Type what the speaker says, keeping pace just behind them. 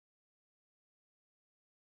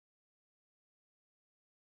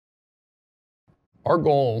Our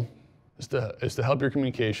goal is to help your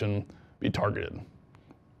communication be targeted.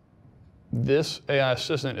 This AI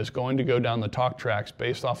assistant is going to go down the talk tracks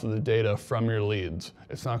based off of the data from your leads.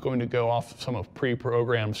 It's not going to go off some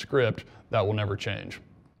pre-programmed script that will never change.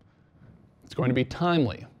 It's going to be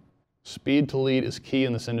timely. Speed to lead is key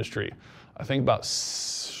in this industry. I think it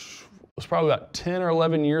was probably about 10 or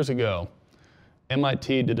 11 years ago,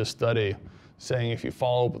 MIT did a study saying if you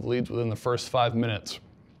follow up with leads within the first 5 minutes,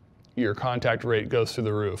 your contact rate goes through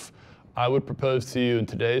the roof. I would propose to you in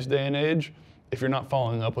today's day and age, if you're not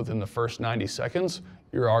following up within the first 90 seconds,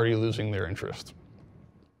 you're already losing their interest.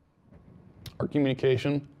 Our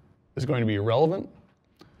communication is going to be relevant,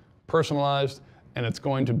 personalized, and it's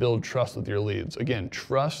going to build trust with your leads. Again,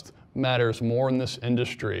 trust matters more in this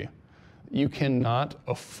industry. You cannot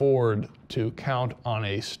afford to count on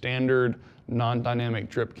a standard non-dynamic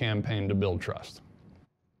drip campaign to build trust.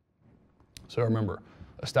 So remember,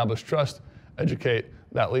 establish trust, educate,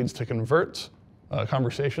 that leads to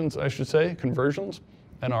conversations, I should say, conversions.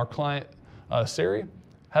 And our client, Sari,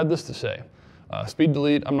 had this to say. Speed to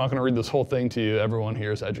lead, I'm not gonna read this whole thing to you, everyone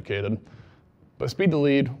here is educated, but speed to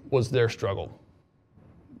lead was their struggle.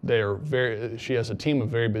 She has a team of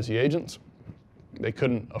very busy agents. They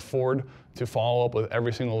couldn't afford to follow up with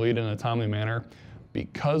every single lead in a timely manner.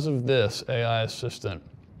 Because of this AI assistant,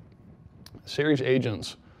 Sari's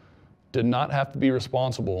agents did not have to be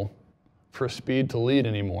responsible for speed to lead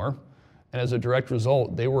anymore. And as a direct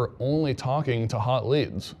result, they were only talking to hot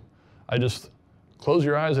leads. I just close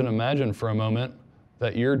your eyes and imagine for a moment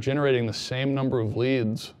that you're generating the same number of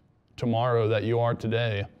leads tomorrow that you are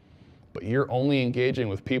today, but you're only engaging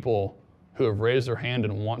with people who have raised their hand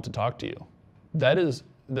and want to talk to you. That is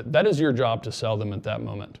your job to sell them at that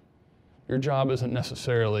moment. Your job isn't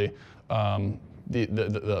necessarily any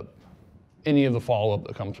of the follow-up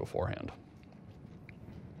that comes beforehand.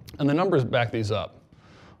 And the numbers back these up.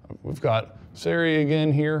 We've got Sari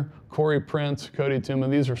again here, Corey Prince, Cody Tuma.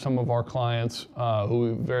 These are some of our clients who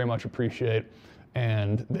we very much appreciate,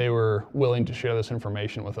 and they were willing to share this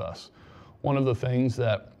information with us. One of the things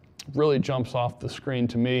that really jumps off the screen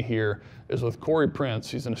to me here is with Corey Prince.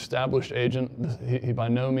 He's an established agent. He by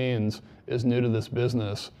no means is new to this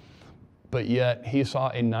business, but yet he saw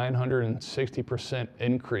a 960%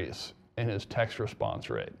 increase in his text response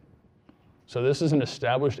rate. So this is an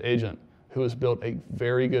established agent who has built a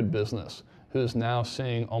very good business, who is now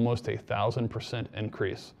seeing almost 1,000%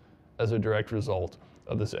 increase as a direct result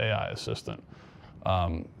of this AI assistant.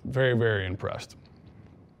 Very, very impressed.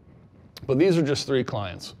 But these are just 3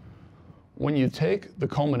 clients. When you take the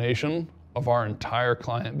culmination of our entire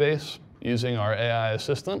client base using our AI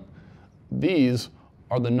assistant, these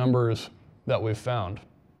are the numbers that we've found.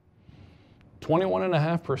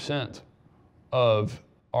 21.5% of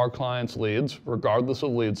our clients' leads, regardless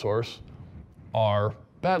of lead source, are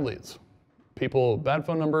bad leads. People with bad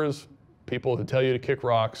phone numbers, people who tell you to kick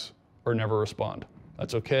rocks or never respond.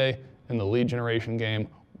 That's okay. In the lead generation game,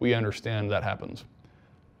 we understand that happens.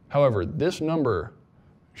 However, this number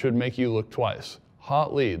should make you look twice.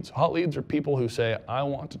 Hot leads. Hot leads are people who say, I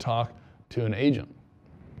want to talk to an agent.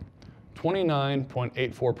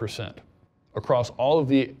 29.84% across all of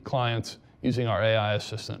the clients using our AI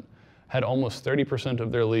assistant had almost 30%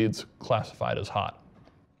 of their leads classified as hot.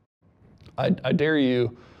 I dare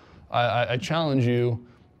you, I challenge you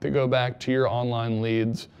to go back to your online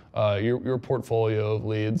leads, your portfolio of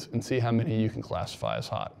leads, and see how many you can classify as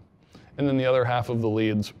hot. And then the other half of the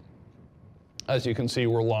leads, as you can see,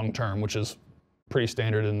 were long-term, which is pretty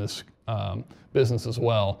standard in this business as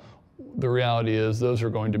well. The reality is those are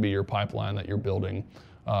going to be your pipeline that you're building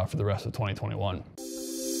for the rest of 2021.